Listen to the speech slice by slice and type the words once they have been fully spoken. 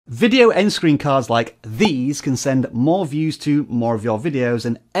Video end screen cards like these can send more views to more of your videos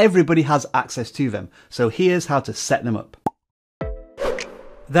and everybody has access to them. So here's how to set them up.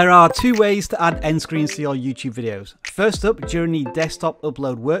 There are two ways to add end screens to your YouTube videos. First up, during the desktop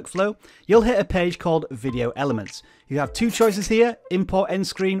upload workflow, you'll hit a page called Video Elements. You have two choices here: import end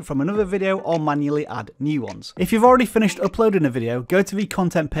screen from another video or manually add new ones. If you've already finished uploading a video, go to the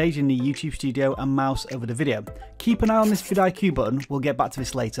content page in the YouTube Studio and mouse over the video. Keep an eye on this vidIQ button, we'll get back to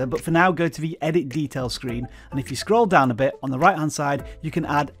this later, but for now go to the edit details screen, and if you scroll down a bit on the right hand side, you can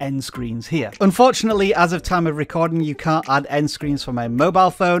add end screens here. Unfortunately, as of time of recording, you can't add end screens from a mobile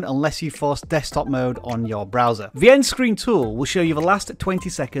phone unless you force desktop mode on your browser. The end screen tool will show you the last 20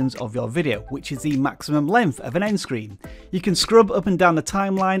 seconds of your video, which is the maximum length of an end screen. You can scrub up and down the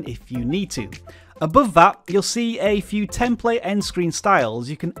timeline if you need to. Above that, you'll see a few template end screen styles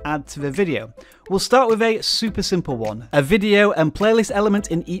you can add to the video. We'll start with a super simple one: a video and playlist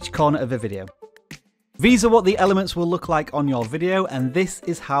element in each corner of the video. These are what the elements will look like on your video, and this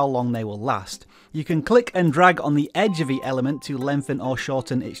is how long they will last. You can click and drag on the edge of the element to lengthen or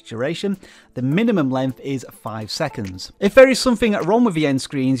shorten its duration. The minimum length is 5 seconds. If there is something wrong with the end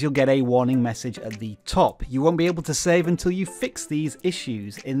screens, you'll get a warning message at the top. You won't be able to save until you fix these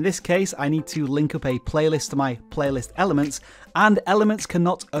issues. In this case, I need to link up a playlist to my playlist elements, and elements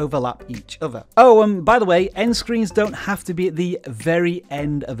cannot overlap each other. Oh, and by the way, end screens don't have to be at the very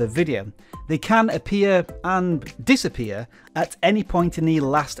end of a video. They can appear and disappear at any point in the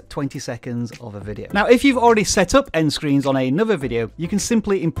last 20 seconds of a video. Now, if you've already set up end screens on another video, you can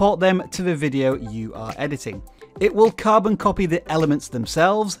simply import them to the video you are editing. It will carbon copy the elements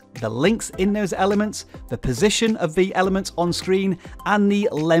themselves, the links in those elements, the position of the elements on screen, and the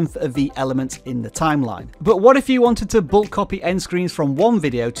length of the elements in the timeline. But what if you wanted to bulk copy end screens from one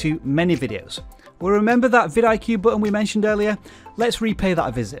video to many videos? Well, remember that vidIQ button we mentioned earlier? Let's repay that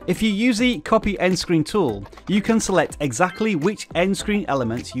a visit. If you use the copy end screen tool, you can select exactly which end screen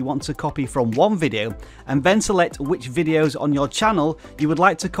elements you want to copy from one video, and then select which videos on your channel you would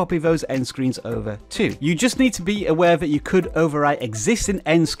like to copy those end screens over to. You just need to be aware that you could overwrite existing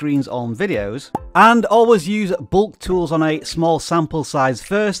end screens on videos, and always use bulk tools on a small sample size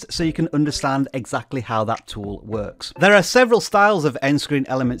first so you can understand exactly how that tool works. There are several styles of end screen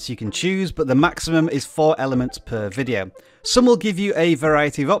elements you can choose, but the maximum is 4 elements per video. Some will give you a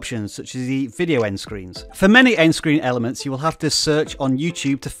variety of options, such as the video end screens. For many end screen elements, you will have to search on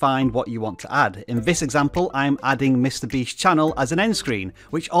YouTube to find what you want to add. In this example, I'm adding MrBeast's channel as an end screen,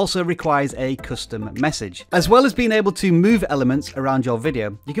 which also requires a custom message. As well as being able to move elements around your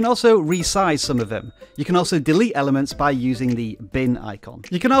video, you can also resize some of them. You can also delete elements by using the bin icon.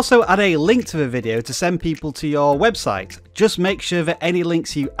 You can also add a link to the video to send people to your website. Just make sure that any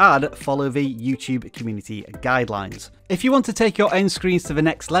links you add follow the YouTube community guidelines. If you want to take your end screens to the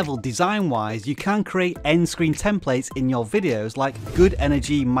next level design-wise, you can create end screen templates in your videos like Good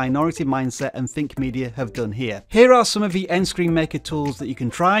Energy, Minority Mindset and Think Media have done here. Here are some of the end screen maker tools that you can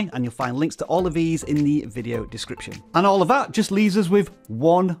try, and you'll find links to all of these in the video description. And all of that just leaves us with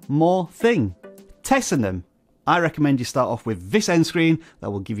one more thing: testing them. I recommend you start off with this end screen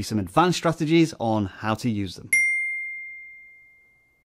that will give you some advanced strategies on how to use them.